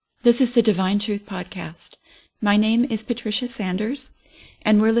This is the Divine Truth Podcast. My name is Patricia Sanders,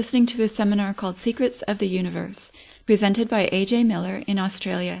 and we're listening to a seminar called Secrets of the Universe, presented by A.J. Miller in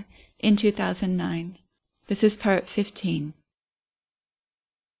Australia in 2009. This is part 15.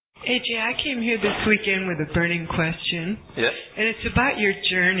 AJ, I came here this weekend with a burning question. Yes. And it's about your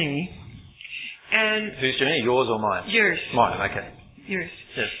journey. And whose journey? Yours or mine? Yours. Mine, okay. Yours.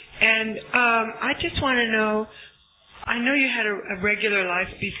 Yes. And I just want to know, I know you had a regular life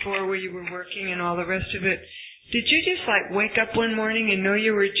before where you were working and all the rest of it. Did you just wake up one morning and know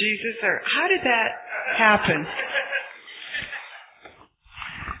you were Jesus, or how did that happen?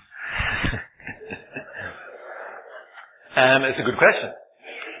 It's a good question.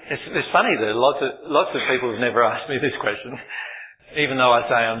 It's funny that lots of people have never asked me this question, even though I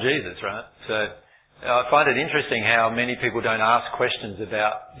say I'm Jesus, right? So I find it interesting how many people don't ask questions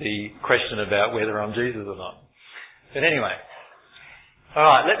about the question about whether I'm Jesus or not. But anyway, all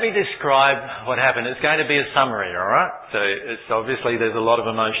right, let me describe what happened. It's going to be a summary, all right? So it's obviously there's a lot of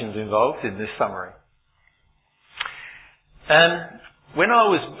emotions involved in this summary.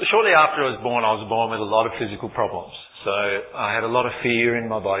 Shortly after I was born with a lot of physical problems. So I had a lot of fear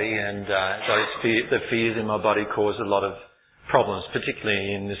in my body, and the fears in my body caused a lot of problems,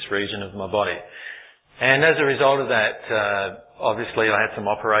 particularly in this region of my body. And as a result of that, obviously I had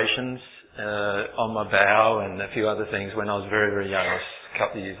some operations on my bowel and a few other things when I was very, very young. I was a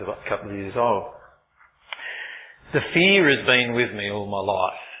couple of years old. The fear has been with me all my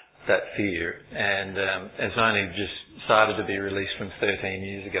life, that fear, and it's only just started to be released from 13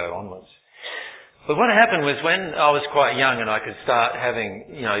 years ago onwards. But what happened was when I was quite young and I could start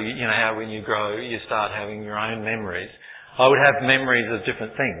having, you know how when you grow you start having your own memories. I would have memories of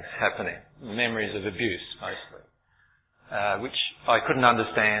different things happening, memories of abuse mostly, which I couldn't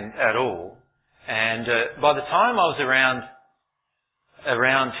understand at all. And by the time I was around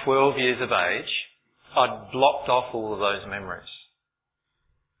 12 years of age, I'd blocked off all of those memories.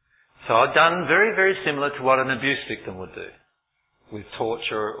 So I'd done very, very similar to what an abuse victim would do with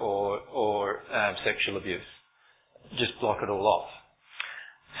torture or sexual abuse. Just block it all off.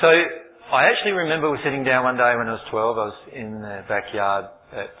 So I actually remember sitting down one day when I was 12. I was in the backyard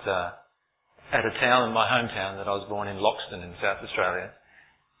at a town in my hometown that I was born in, Loxton in South Australia.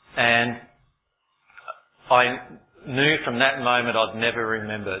 And I knew from that moment I'd never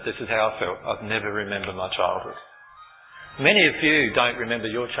remember, this is how I felt, I'd never remember my childhood. Many of you don't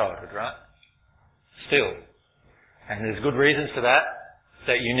remember your childhood, right? Still. And there's good reasons for that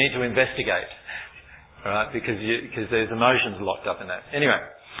you need to investigate, right? Because there's emotions locked up in that. Anyway,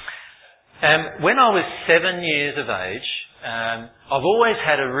 when I was 7 years of age, I've always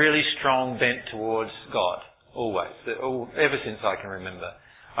had a really strong bent towards God, always, ever since I can remember.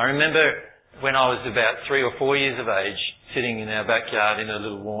 I remember when I was about 3 or 4 years of age, sitting in our backyard in a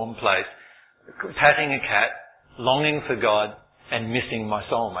little warm place, patting a cat, longing for God, and missing my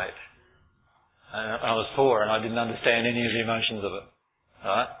soulmate. I was 4 and I didn't understand any of the emotions of it,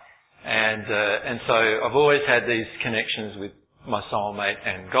 right? And so I've always had these connections with my soulmate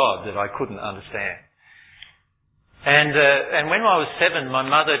and God that I couldn't understand. And when I was 7, my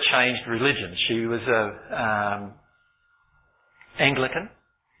mother changed religion. She was Anglican,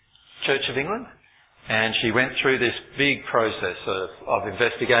 Church of England, and she went through this big process of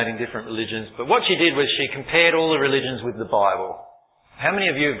investigating different religions. But what she did was she compared all the religions with the Bible. How many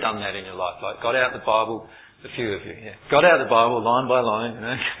of you have done that in your life? Got out the Bible, a few of you, yeah. Got out the Bible line by line,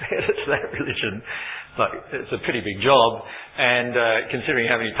 compared it to that religion. It's a pretty big job, and considering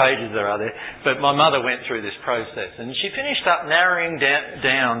how many pages there are there. But my mother went through this process, and she finished up narrowing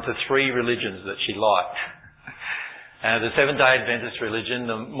down to 3 religions that she liked. The Seventh-day Adventist religion,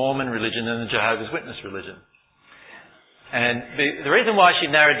 the Mormon religion, and the Jehovah's Witness religion. And the reason why she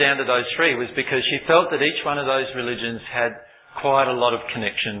narrowed down to those 3 was because she felt that each one of those religions had quite a lot of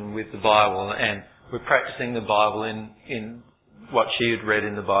connection with the Bible and were practicing the Bible in what she had read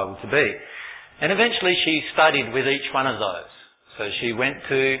in the Bible to be. And eventually she studied with each one of those. So she went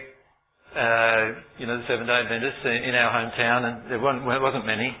to, the Seventh-day Adventists in our hometown, and there wasn't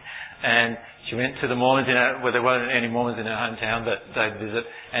many. And she went to the Mormons there weren't any Mormons in our hometown, but they'd visit.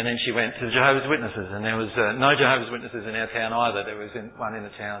 And then she went to the Jehovah's Witnesses, and there was no Jehovah's Witnesses in our town either. There was one in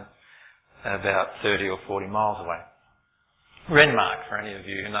the town about 30 or 40 miles away. Renmark, for any of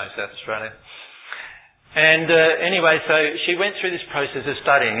you who know South Australia. And anyway, so she went through this process of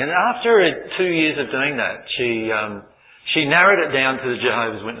studying, and after 2 years of doing that, she narrowed it down to the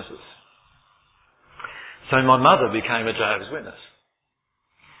Jehovah's Witnesses. So my mother became a Jehovah's Witness.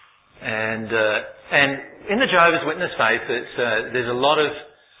 And in the Jehovah's Witness faith, there's a lot of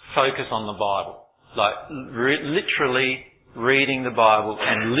focus on the Bible, literally reading the Bible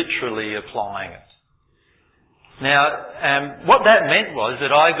and literally applying it. Now, what that meant was that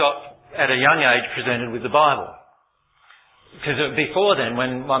I got, at a young age, presented with the Bible. Because before then,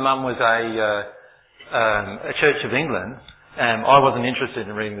 when my mum was a Church of England, I wasn't interested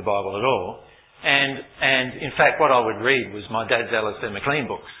in reading the Bible at all. And in fact, what I would read was my dad's Alistair MacLean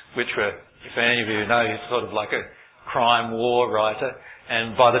books, which were, if any of you know, he's sort of like a crime war writer.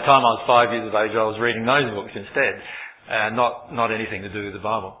 And by the time I was 5 years of age, I was reading those books instead. Not anything to do with the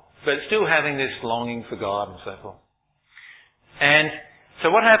Bible. But still having this longing for God and so forth. And so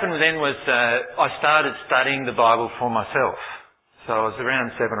what happened then was I started studying the Bible for myself. So I was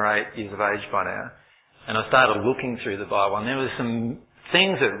around 7 or 8 years of age by now. And I started looking through the Bible. And there were some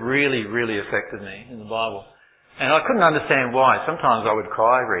things that really, really affected me in the Bible. And I couldn't understand why. Sometimes I would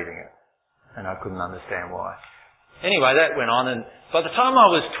cry reading it. And I couldn't understand why. Anyway, that went on. And by the time I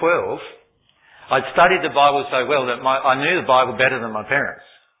was 12, I'd studied the Bible so well that I knew the Bible better than my parents.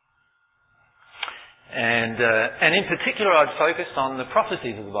 And in particular, I'd focused on the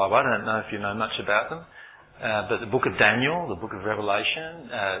prophecies of the Bible. I don't know if you know much about them, but the book of Daniel, the book of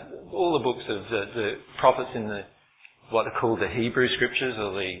Revelation, all the books of the prophets in what are called the Hebrew Scriptures,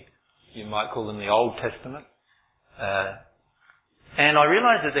 or you might call them the Old Testament. And I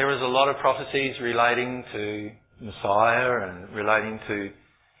realised that there was a lot of prophecies relating to Messiah and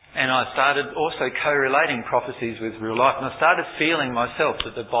and I started also correlating prophecies with real life, and I started feeling myself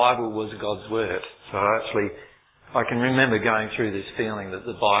that the Bible was God's Word. So I can remember going through this feeling that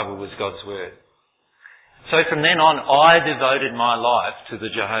the Bible was God's Word. So from then on, I devoted my life to the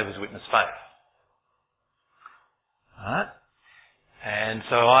Jehovah's Witness faith. Alright? And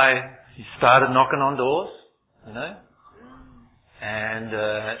so I started knocking on doors, and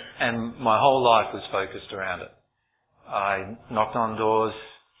my whole life was focused around it. I knocked on doors,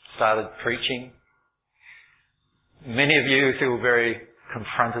 started preaching. Many of you feel very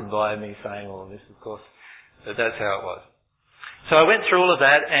confronted by me saying all of this, of course, but that's how it was. So I went through all of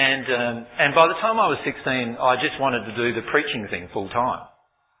that, and by the time I was 16, I just wanted to do the preaching thing full time.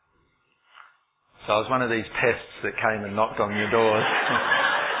 So I was one of these pests that came and knocked on your doors,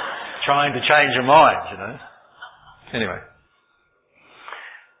 trying to change your mind, Anyway.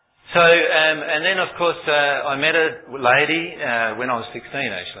 So, and then of course, I met a lady, when I was 16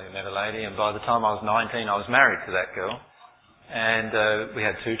 actually, I met a lady, and by the time I was 19, I was married to that girl. And we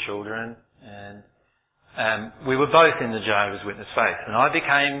had 2 children, and we were both in the Jehovah's Witness faith. And I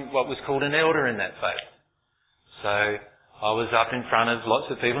became what was called an elder in that faith. So I was up in front of lots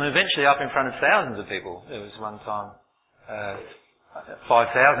of people, and eventually up in front of thousands of people. There was one time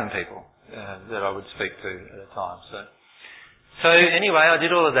 5,000 people that I would speak to at a time. So anyway, I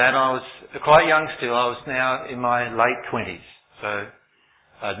did all of that, and I was quite young still. I was now in my late 20s. So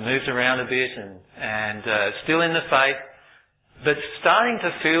I'd moved around a bit and still in the faith, but starting to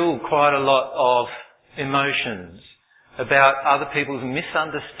feel quite a lot of emotions about other people's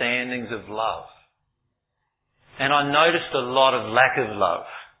misunderstandings of love. And I noticed a lot of lack of love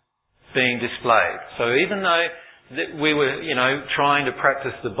being displayed. So even though we were, trying to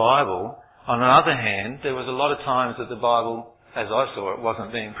practice the Bible, on the other hand, there was a lot of times that the Bible, as I saw it, wasn't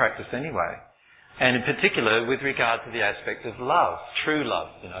being practiced anyway. And in particular, with regard to the aspect of love, true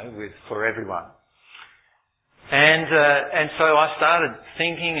love, for everyone. And so I started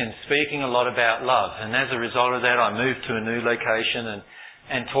thinking and speaking a lot about love. And as a result of that, I moved to a new location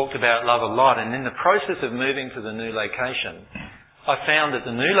and talked about love a lot. And in the process of moving to the new location, I found that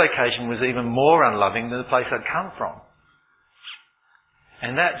the new location was even more unloving than the place I'd come from.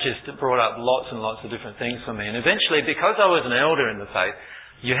 And that just brought up lots and lots of different things for me. And eventually, because I was an elder in the faith,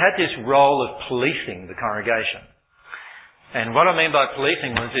 you had this role of policing the congregation. And what I mean by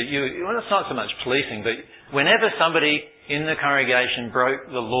policing was that it's not so much policing, but whenever somebody in the congregation broke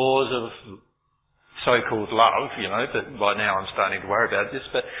the laws of so-called love, but by now I'm starting to worry about this,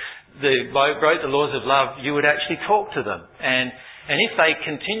 but broke the laws of love, you would actually talk to them. And if they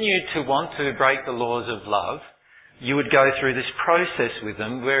continued to want to break the laws of love, you would go through this process with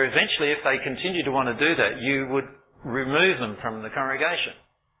them where eventually, if they continued to want to do that, you would remove them from the congregation.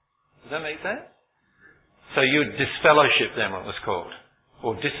 Does that make sense? So you would disfellowship them, it was called,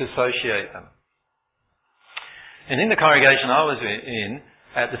 or disassociate them. And in the congregation I was in,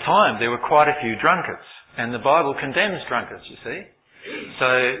 at the time, there were quite a few drunkards, and the Bible condemns drunkards, you see.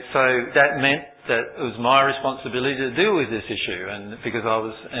 So that meant that it was my responsibility to deal with this issue, and because I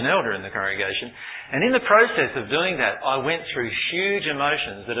was an elder in the congregation. And in the process of doing that, I went through huge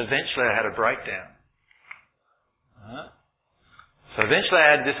emotions that eventually I had a breakdown. So eventually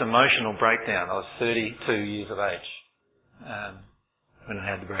I had this emotional breakdown. I was 32 years of age when I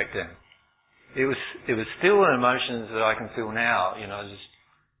had the breakdown. it was still emotions that I can feel now, just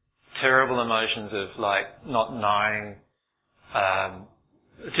terrible emotions of like not knowing,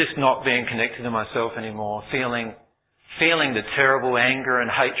 just not being connected to myself anymore, feeling the terrible anger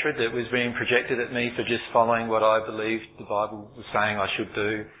and hatred that was being projected at me for just following what I believed the Bible was saying I should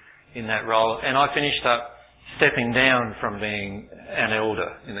do in that role. And I finished up stepping down from being an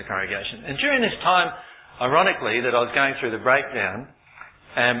elder in the congregation. And during this time, ironically, that I was going through the breakdown,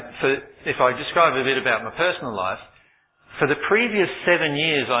 if I describe a bit about my personal life, for the previous 7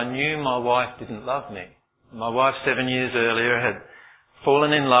 years I knew my wife didn't love me. My wife 7 years earlier had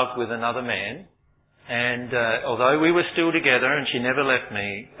fallen in love with another man, and although we were still together and she never left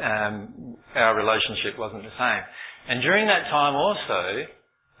me, our relationship wasn't the same. And during that time also,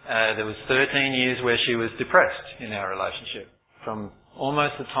 there was 13 years where she was depressed in our relationship, from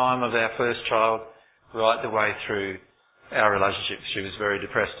almost the time of our first child right the way through our relationship. She was very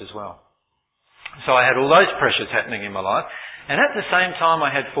depressed as well. So I had all those pressures happening in my life, and at the same time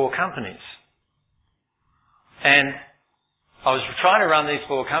I had 4 companies. And I was trying to run these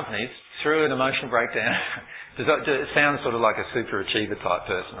 4 companies through an emotional breakdown. It sounds sort of like a super achiever type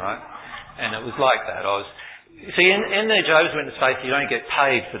person, right? And it was like that. In the Jehovah's Witness faith, you don't get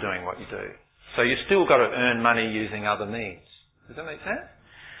paid for doing what you do. So you've still got to earn money using other means. Does that make sense?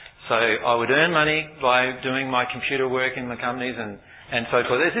 So I would earn money by doing my computer work in the companies and so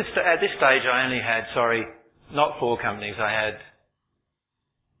forth. At this stage, I only had, not 4 companies. It's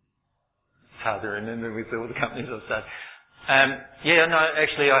hard to remember with all the companies I've started. I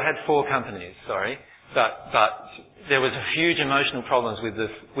had 4 companies, But there was a huge emotional problems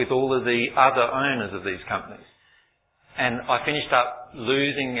with all of the other owners of these companies. And I finished up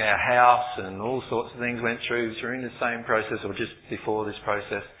losing our house and all sorts of things went through during the same process or just before this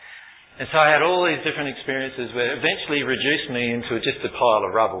process. And so I had all these different experiences where eventually reduced me into just a pile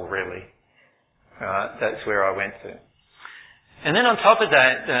of rubble, really. That's where I went to. And then on top of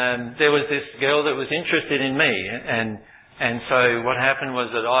that, there was this girl that was interested in me, and so what happened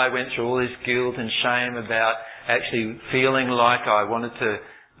was that I went through all this guilt and shame about actually feeling like I wanted to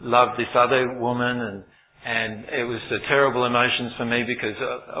love this other woman, and it was terrible emotions for me because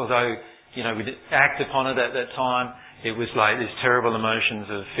although, we didn't act upon it at that time, it was like these terrible emotions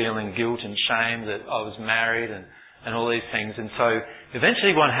of feeling guilt and shame that I was married and all these things. And so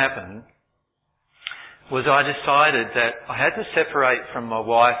eventually what happened was I decided that I had to separate from my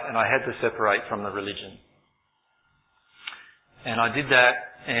wife and I had to separate from the religion. And I did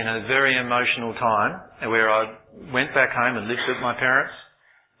that in a very emotional time where I went back home and lived with my parents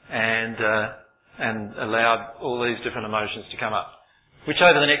and allowed all these different emotions to come up. Which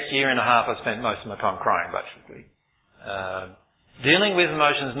over the next year and a half I spent most of my time crying, basically. Dealing with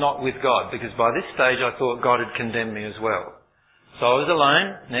emotions not with God, because by this stage I thought God had condemned me as well. So I was alone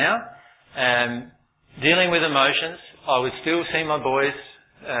now, dealing with emotions. I would still see my boys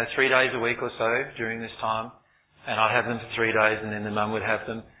 3 days a week or so during this time, and I'd have them for 3 days and then the mum would have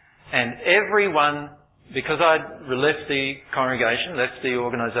them. And everyone, because I'd left the congregation, left the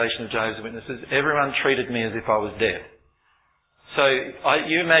organisation of Jehovah's Witnesses, everyone treated me as if I was dead. So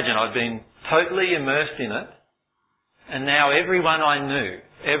you imagine I'd been totally immersed in it, and now everyone I knew,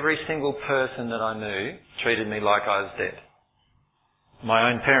 every single person that I knew, treated me like I was dead.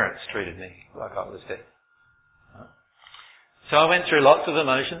 My own parents treated me like I was dead. So I went through lots of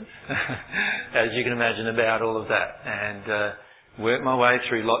emotions, as you can imagine, about all of that, and worked my way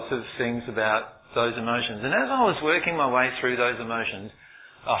through lots of things about those emotions. And as I was working my way through those emotions,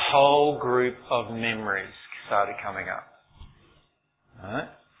 a whole group of memories started coming up. Right?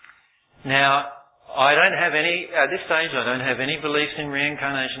 Now, at this stage, I don't have any beliefs in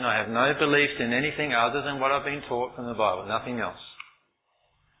reincarnation. I have no beliefs in anything other than what I've been taught from the Bible, nothing else.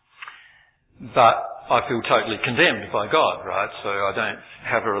 But I feel totally condemned by God, right? So I don't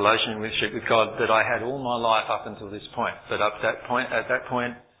have a relationship with God that I had all my life up until this point. But at that point, I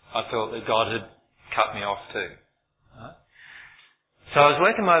felt that God had cut me off too. Right? So I was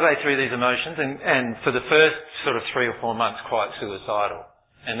working my way through these emotions, and for the first sort of 3 or 4 months, quite suicidal.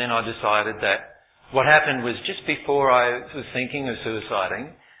 And then I decided that what happened was just before I was thinking of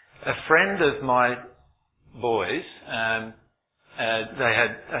suiciding, a friend of my boys, they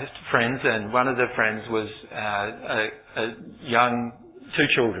had friends, and one of the friends was a young, 2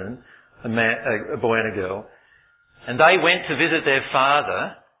 children, a boy and a girl, and they went to visit their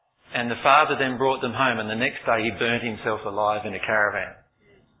father, and the father then brought them home, and the next day he burnt himself alive in a caravan.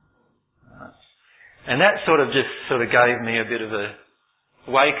 Right. And that sort of gave me a bit of a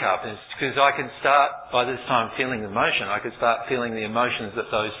wake up, because I could start, by this time, feeling emotion. I could start feeling the emotions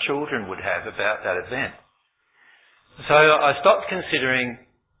that those children would have about that event. So I stopped considering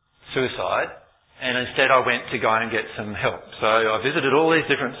suicide, And instead I went to go and get some help. So I visited all these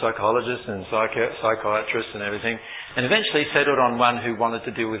different psychologists and psychiatrists and everything, and eventually settled on one who wanted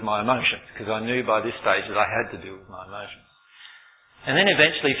to deal with my emotions, because I knew by this stage that I had to deal with my emotions. And then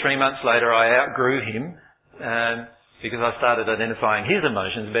eventually 3 months later I outgrew him, because I started identifying his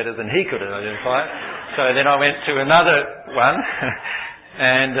emotions better than he could identify. So then I went to another one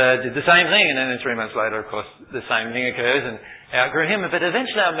and did the same thing, and then 3 months later, of course, the same thing occurs and outgrew him. But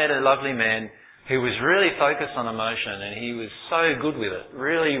eventually I met a lovely man who was really focused on emotion, and he was so good with it,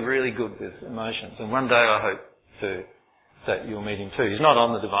 really, really good with emotions. And one day I hope that you'll meet him too. He's not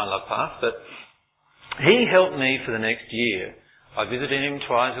on the Divine Love Path, but he helped me for the next year. I visited him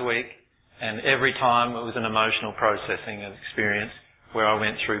twice a week, and every time it was an emotional processing experience where I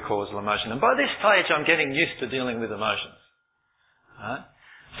went through causal emotion. And by this stage I'm getting used to dealing with emotions. Right?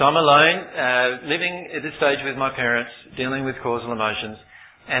 So I'm alone, living at this stage with my parents, dealing with causal emotions.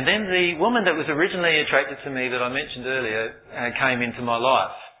 And then the woman that was originally attracted to me that I mentioned earlier came into my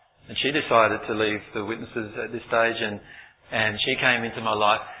life. And she decided to leave the witnesses at this stage, and she came into my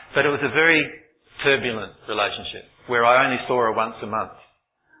life. But it was a very turbulent relationship where I only saw her once a month.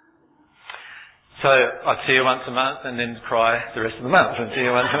 So I'd see her once a month and then cry the rest of the month, and see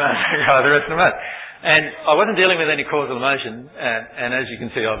her once a month and cry the rest of the month. And I wasn't dealing with any causal emotion, and as you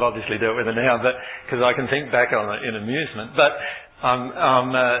can see I've obviously dealt with it now, but because I can think back on it in amusement. But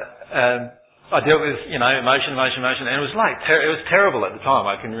I dealt with, emotion, and it was it was terrible at the time.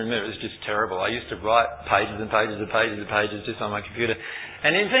 I can remember it was just terrible. I used to write pages and pages and pages and pages just on my computer.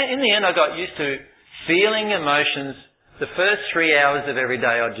 And in the end I got used to feeling emotions. The first 3 hours of every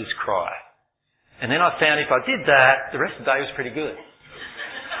day I'd just cry. And then I found if I did that, the rest of the day was pretty good.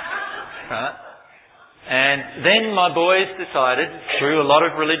 Right? And then my boys decided, through a lot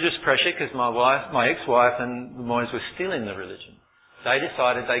of religious pressure, because my ex-wife and the boys were still in the religion, they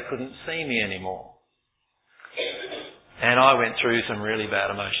decided they couldn't see me anymore. And I went through some really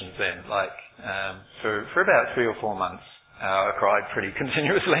bad emotions then. For about 3 or 4 months, I cried pretty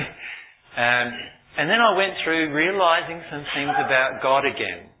continuously. And then I went through realising some things about God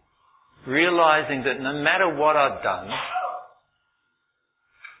again. Realising that no matter what I'd done,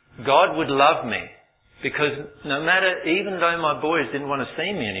 God would love me. Because even though my boys didn't want to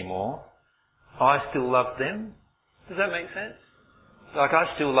see me anymore, I still loved them. Does that make sense? I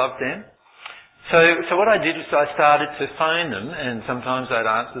still loved them. So what I did was I started to phone them, and sometimes I'd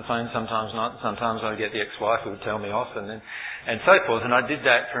answer the phone, sometimes not. Sometimes I'd get the ex-wife who would tell me off, and so forth. And I did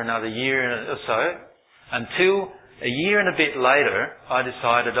that for another year or so, until a year and a bit later, I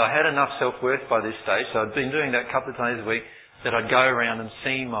decided I had enough self-worth by this stage, so I'd been doing that a couple of times a week, that I'd go around and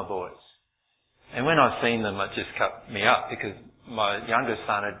see my boys. And when I've seen them, it just cut me up, because my youngest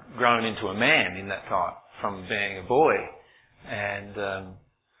son had grown into a man in that time, from being a boy. And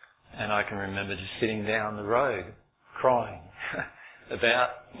I can remember just sitting down the road, crying about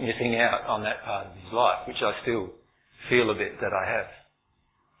missing out on that part of his life, which I still feel a bit that I have.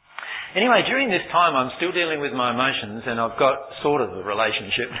 Anyway, during this time I'm still dealing with my emotions, and I've got sort of a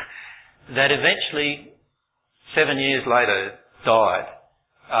relationship that eventually, 7 years later, died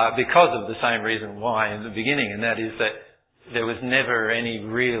because of the same reason why in the beginning, and that is that there was never any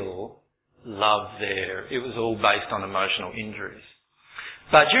real love there. It was all based on emotional injuries.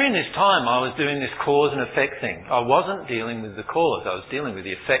 But during this time I was doing this cause and effect thing. I wasn't dealing with the cause, I was dealing with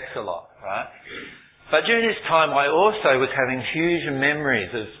the effects a lot, right? But during this time I also was having huge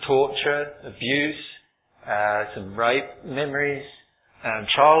memories of torture, abuse, some rape memories,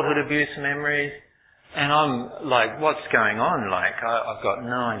 childhood abuse memories. And I'm like, what's going on? I've got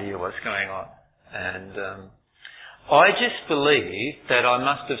no idea what's going on. And I just believe that I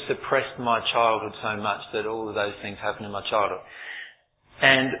must have suppressed my childhood so much that all of those things happened in my childhood.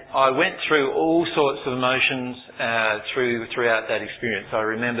 And I went through all sorts of emotions throughout that experience. I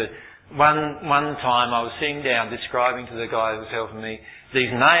remember one time I was sitting down describing to the guy who was helping me these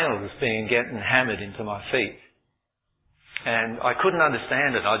nails getting hammered into my feet. And I couldn't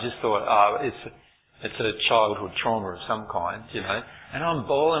understand it. I just thought, it's a childhood trauma of some kind, And I'm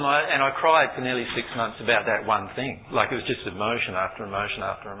bawling, and I cried for nearly 6 months about that one thing. It was just emotion after emotion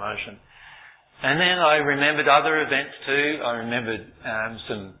after emotion. And then I remembered other events too. I remembered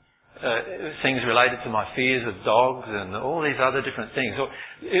some things related to my fears of dogs and all these other different things. So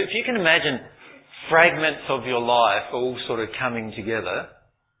if you can imagine fragments of your life all sort of coming together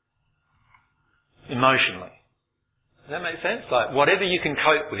emotionally. Does that make sense? Whatever you can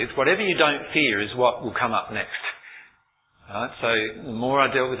cope with, whatever you don't fear is what will come up next. Right? So the more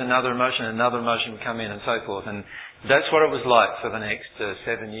I dealt with another emotion would come in and so forth. And that's what it was like for the next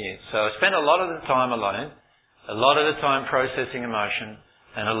 7 years. So I spent a lot of the time alone, a lot of the time processing emotion, a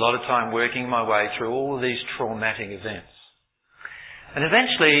and a lot of time working my way through all of these traumatic events. And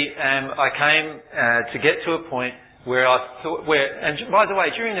eventually, I came to get to a point where I thought, and by the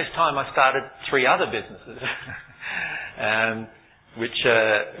way, during this time I started 3 other businesses,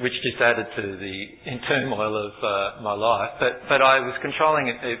 which just added to the turmoil of my life. But I was controlling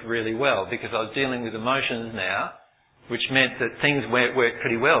it really well because I was dealing with emotions now, which meant that things worked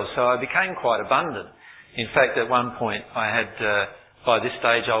pretty well. So I became quite abundant. In fact, at one point I had, by this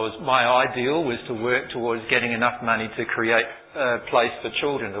stage, my ideal was to work towards getting enough money to create a place for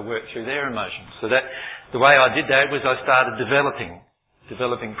children to work through their emotions. So that the way I did that was I started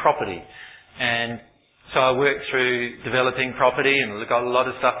developing property. And so I worked through developing property and got a lot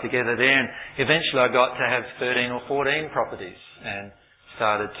of stuff together there, and eventually I got to have 13 or 14 properties and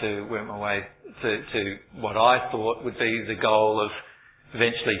started to work my way to what I thought would be the goal of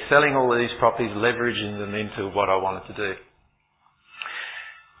eventually selling all of these properties, leveraging them into what I wanted to do.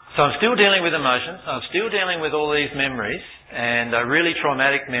 So I'm still dealing with emotions, I'm still dealing with all these memories, and really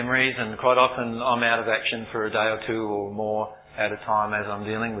traumatic memories, and quite often I'm out of action for a day or 2 or more at a time as I'm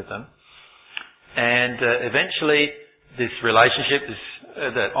dealing with them. And eventually this relationship,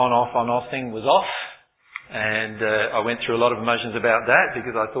 that on-off thing was off, and I went through a lot of emotions about that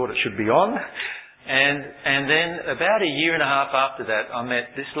because I thought it should be on. And then about a year and a half after that, I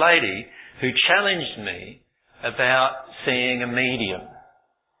met this lady who challenged me about seeing a medium.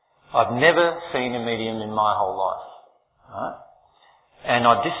 I've never seen a medium in my whole life, right? And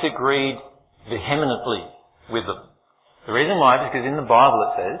I disagreed vehemently with them. The reason why is because in the Bible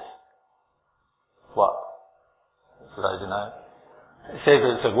it says, what? For those who know. It says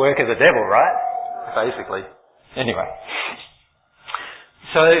it's a work of the devil, right? Basically. Anyway.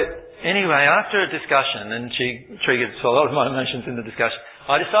 So, after a discussion, and she triggered a lot of my emotions in the discussion,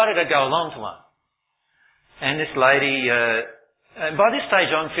 I decided I'd go along to one. And this lady, and by this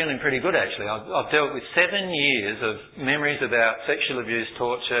stage I'm feeling pretty good actually. I've dealt with 7 years of memories about sexual abuse,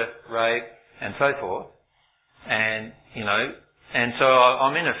 torture, rape, and so forth. And, and so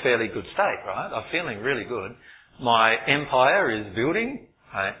I'm in a fairly good state, right? I'm feeling really good. My empire is building,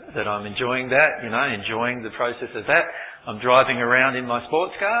 that I'm enjoying that, enjoying the process of that. I'm driving around in my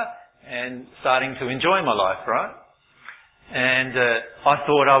sports car and starting to enjoy my life, right? And I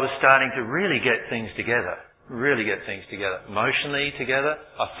thought I was starting to really get things together, emotionally together.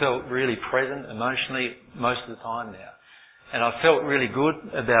 I felt really present emotionally most of the time now. And I felt really good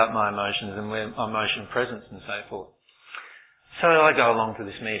about my emotions and my emotional presence and so forth. So I go along to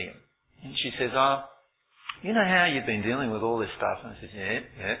this medium. And she says, you know how you've been dealing with all this stuff? And I said,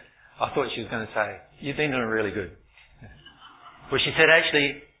 yeah. I thought she was going to say, you've been doing really good. Well, she said,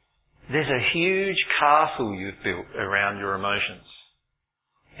 actually, there's a huge castle you've built around your emotions.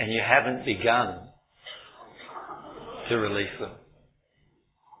 And you haven't begun to release them.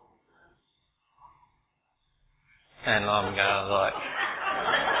 And I'm going like,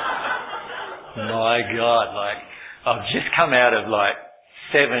 my God, I've just come out of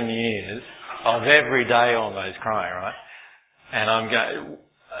 7 years of every day almost crying, right?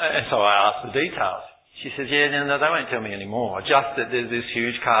 And so I asked the details. She says, no, they won't tell me anymore. Just that there's this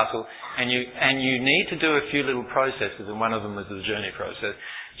huge castle and you need to do a few little processes, and one of them was the journey process.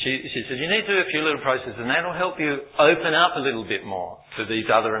 She says, you need to do a few little processes and that'll help you open up a little bit more to these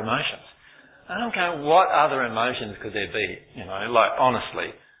other emotions. And I'm going, what other emotions could there be? Honestly.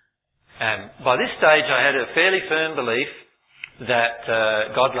 And by this stage I had a fairly firm belief that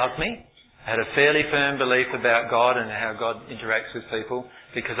God loved me. I had a fairly firm belief about God and how God interacts with people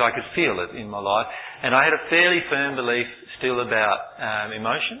because I could feel it in my life. And I had a fairly firm belief still about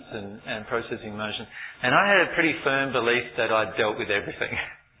emotions and processing emotions. And I had a pretty firm belief that I'd dealt with everything.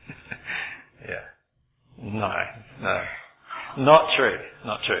 Yeah. No. Not true.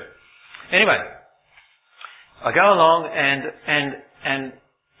 Anyway, I go along and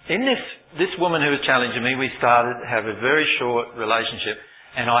in this woman who was challenging me, we started to have a very short relationship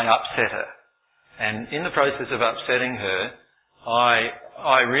and I upset her. And in the process of upsetting her,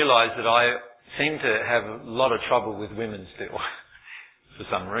 I realised that I seem to have a lot of trouble with women still for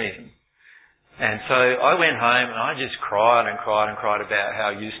some reason. And so I went home and I just cried about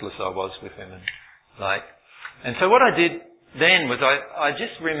how useless I was with women. And so what I did then was I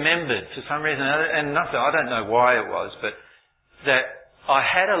just remembered for some reason, and nothing, I don't know why it was, but that I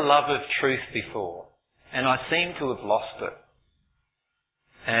had a love of truth before and I seemed to have lost it.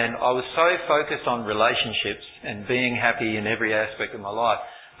 And I was so focused on relationships and being happy in every aspect of my life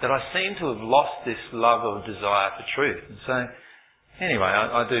that I seemed to have lost this love or desire for truth. And so, anyway,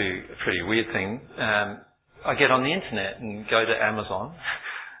 I do a pretty weird thing. I get on the internet and go to Amazon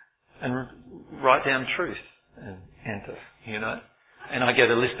and write down truth and enter, and I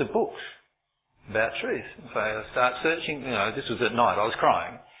get a list of books about truth. So I start searching, this was at night, I was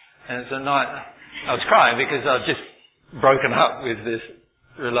crying. And it's at night, I was crying because I've just broken up with this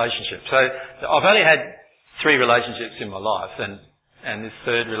relationship. So I've only had 3 relationships in my life, and this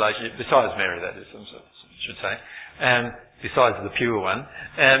third relationship, besides Mary that is, I should say, besides the pure one,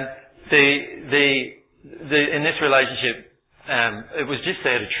 in this relationship, it was just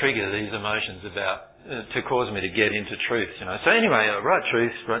there to trigger these emotions to cause me to get into truth, So anyway, I write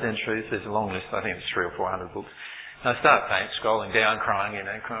down truth. There's a long list. I think it's 300 or 400 books. And I start scrolling down, crying,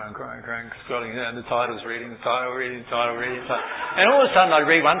 crying, scrolling down the titles, reading the title. And all of a sudden I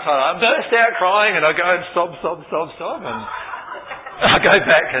read one title, I burst out crying, and I go and sob. And I go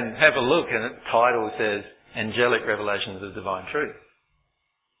back and have a look, and the title says, Angelic Revelations of Divine Truth.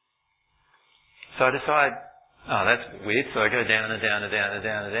 So I decide, that's weird. So I go down and down.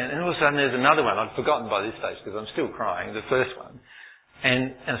 And all of a sudden there's another one. I've forgotten by this stage because I'm still crying, the first one. And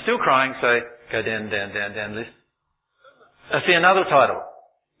I'm still crying, so go down list. I see another title.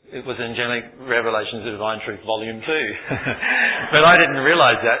 It was Angelic Revelations of Divine Truth, Volume 2. But I didn't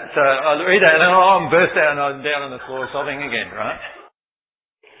realise that. So I read that and I'm burst out and I'm down on the floor sobbing again, right?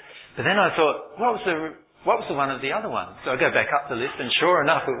 But then I thought, what was the one of the other ones? So I go back up the list and sure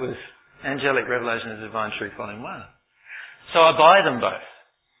enough it was Angelic Revelations of Divine Truth, Volume 1. So I buy them both.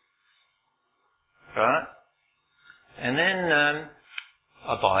 Right? And then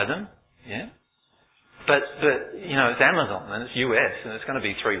I buy them, yeah. But it's Amazon and it's US and it's going to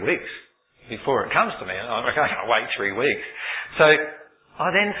be 3 weeks before it comes to me. And I'm like, I can't wait 3 weeks. So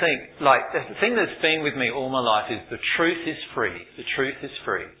I then think, the thing that's been with me all my life is the truth is free. The truth is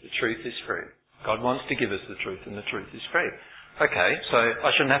free. The truth is free. God wants to give us the truth and the truth is free. Okay, so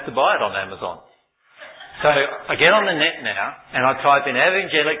I shouldn't have to buy it on Amazon. So I get on the net now and I type in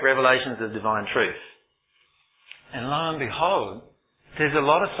Angelic Revelations of Divine Truth. And lo and behold, there's a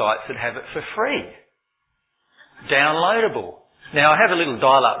lot of sites that have it for free. Downloadable. Now I have a little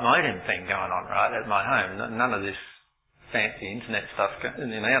dial-up modem thing going on, right, at my home. None of this fancy internet stuff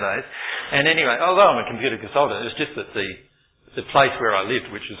nowadays. And anyway, although I'm a computer consultant, it was just that the place where I lived,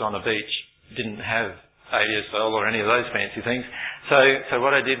 which was on a beach, didn't have ADSL or any of those fancy things. So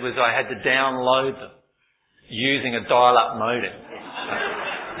what I did was I had to download them using a dial-up modem.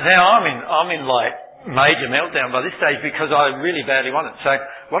 Now I'm in major meltdown by this stage because I really badly want it. So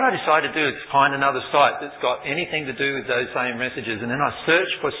what I decided to do is find another site that's got anything to do with those same messages, and then I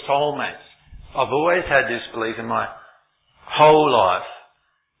searched for soulmates. I've always had this belief in my whole life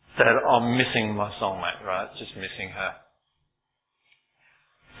that I'm missing my soulmate, right? Just missing her.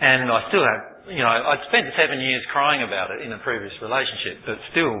 And I still have, I'd spent 7 years crying about it in a previous relationship, but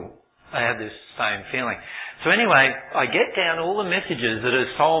still I have this same feeling. So anyway, I get down all the messages that are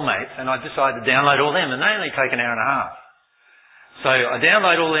soulmates and I decide to download all them, and they only take an hour and a half. So I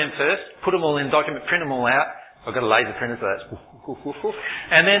download all them first, put them all in a document, print them all out. I've got a laser printer, so that's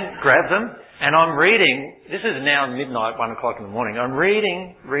and then grab them, and I'm reading, this is now midnight, 1 o'clock in the morning, I'm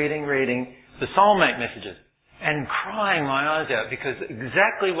reading the soulmate messages and crying my eyes out because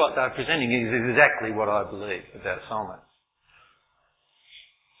exactly what they're presenting is exactly what I believe about soulmates.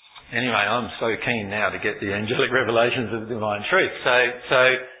 Anyway, I'm so keen now to get the Angelic Revelations of Divine Truth.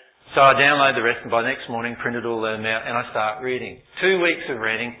 So I download the rest, and by next morning printed all them out and I start reading. 2 weeks of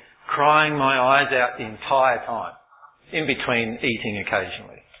reading, crying my eyes out the entire time, in between eating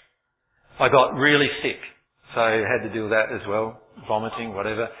occasionally. I got really sick, so I had to deal with that as well, vomiting,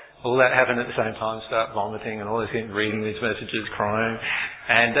 whatever. All that happened at the same time, start vomiting and all this, reading these messages, crying.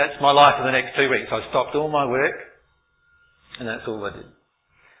 And that's my life for the next 2 weeks. I stopped all my work and that's all I did.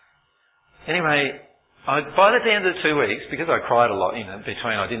 Anyway, by the end of the 2 weeks, because I cried a lot in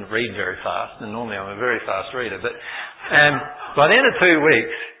between, I didn't read very fast, and normally I'm a very fast reader, but by the end of 2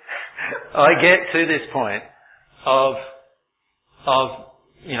 weeks, I get to this point of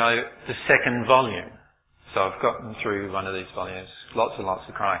the second volume. So I've gotten through one of these volumes, lots and lots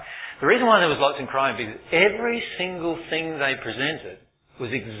of crying. The reason why there was lots of crying is because every single thing they presented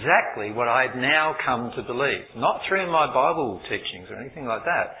was exactly what I had now come to believe. Not through my Bible teachings or anything like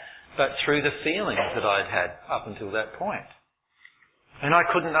that, but through the feelings that I'd had up until that point. And I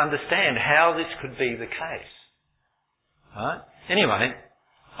couldn't understand how this could be the case. Right? Anyway,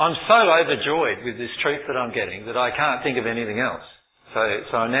 I'm so overjoyed with this truth that I'm getting that I can't think of anything else.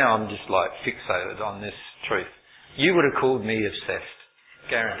 So now I'm just fixated on this truth. You would have called me obsessed.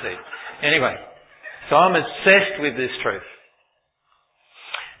 Guaranteed. Anyway, so I'm obsessed with this truth.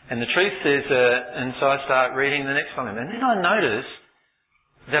 And the truth is, and so I start reading the next volume. And then I notice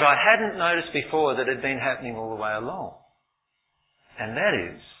that I hadn't noticed before that had been happening all the way along. And that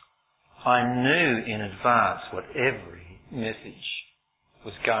is, I knew in advance what every message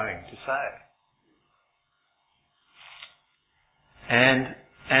was going to say. And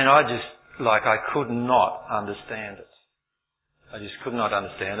I just, I could not understand it. I just could not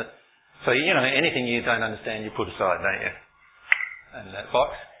understand it. So, anything you don't understand, you put aside, don't you? In that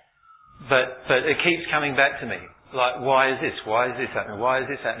box. But it keeps coming back to me. Like, why is this? Why is this happening? Why is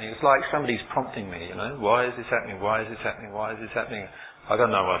this happening? It's like somebody's prompting me, Why is this happening? Why is this happening? Why is this happening? I got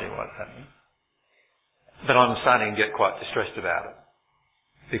no idea what's happening. But I'm starting to get quite distressed about it.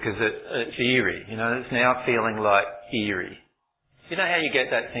 Because it's eerie, it's now feeling like eerie. You know how you get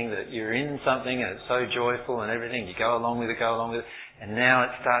that thing that you're in something and it's so joyful and everything, you go along with it, and now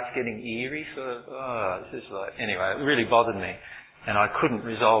it starts getting eerie, sort of, it's just like, anyway, it really bothered me. And I couldn't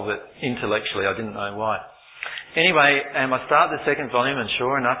resolve it intellectually, I didn't know why. Anyway, I start the second volume, and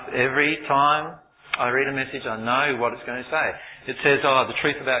sure enough, every time I read a message, I know what it's going to say. It says, the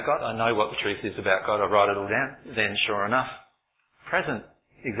truth about God. I know what the truth is about God. I write it all down. Then, sure enough, present,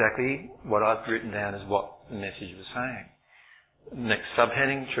 exactly what I've written down is what the message was saying. Next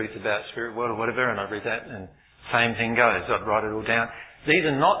subheading, truth about spirit world or whatever, and I read that, and same thing goes. I'd write it all down. These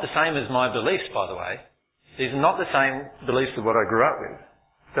are not the same as my beliefs, by the way. These are not the same beliefs of what I grew up with.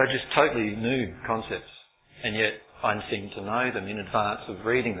 They're just totally new concepts. And yet I seem to know them in advance of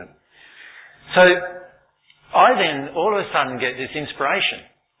reading them. So I then all of a sudden get this inspiration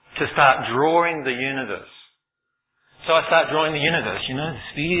to start drawing the universe. So I start drawing the universe, the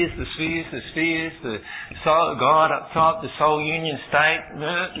spheres, the soul, God up top, the soul union state,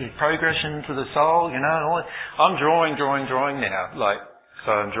 the progression to the soul, and all that. I'm drawing now,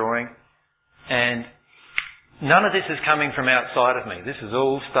 so I'm drawing. And none of this is coming from outside of me. This is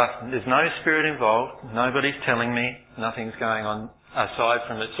all stuff, there's no spirit involved, nobody's telling me, nothing's going on aside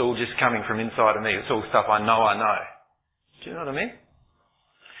from it. It's all just coming from inside of me. It's all stuff I know. Do you know what I mean?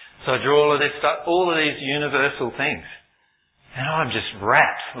 So I draw all of this stuff, all of these universal things. And I'm just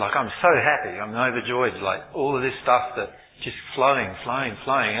rapt, I'm so happy, I'm overjoyed, all of this stuff that just flowing.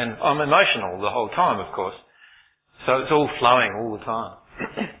 And I'm emotional the whole time, of course. So it's all flowing all the time.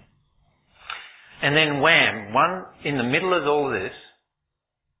 And then wham, in the middle of all this,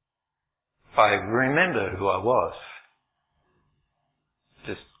 I remember who I was.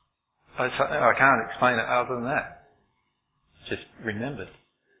 I can't explain it other than that. Just remembered.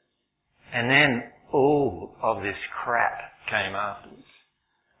 And then all of this crap came afterwards.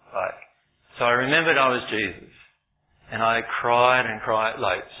 So I remembered I was Jesus. And I cried,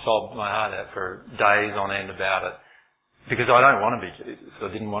 sobbed my heart out for days on end about it. Because I don't want to be Jesus.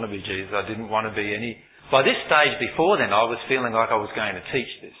 I didn't want to be Jesus. I didn't want to be any... By this stage before then, I was feeling like I was going to teach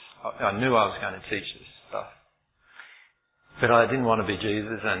this. I knew I was going to teach this stuff. But I didn't want to be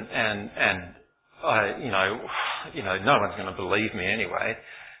Jesus, and I, no one's going to believe me anyway.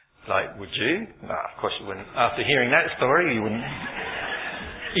 Would you? No, of course you wouldn't. After hearing that story, you wouldn't.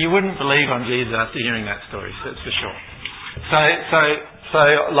 You wouldn't believe I'm Jesus after hearing that story, that's for sure. So,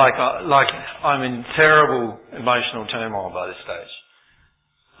 I'm in terrible emotional turmoil by this stage.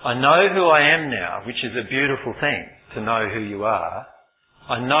 I know who I am now, which is a beautiful thing, to know who you are.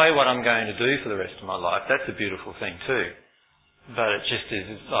 I know what I'm going to do for the rest of my life. That's a beautiful thing too. But it just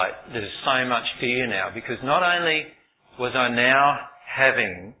is there's so much fear now, because not only was I now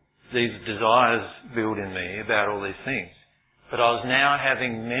having these desires build in me about all these things, but I was now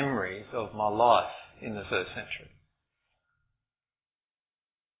having memories of my life in the first century.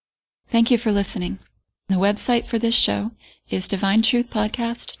 Thank you for listening. The website for this show is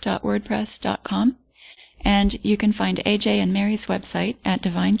divinetruthpodcast.wordpress.com, and you can find AJ and Mary's website at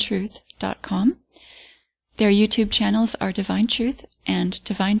divinetruth.com. Their YouTube channels are Divine Truth and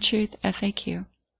Divine Truth FAQ.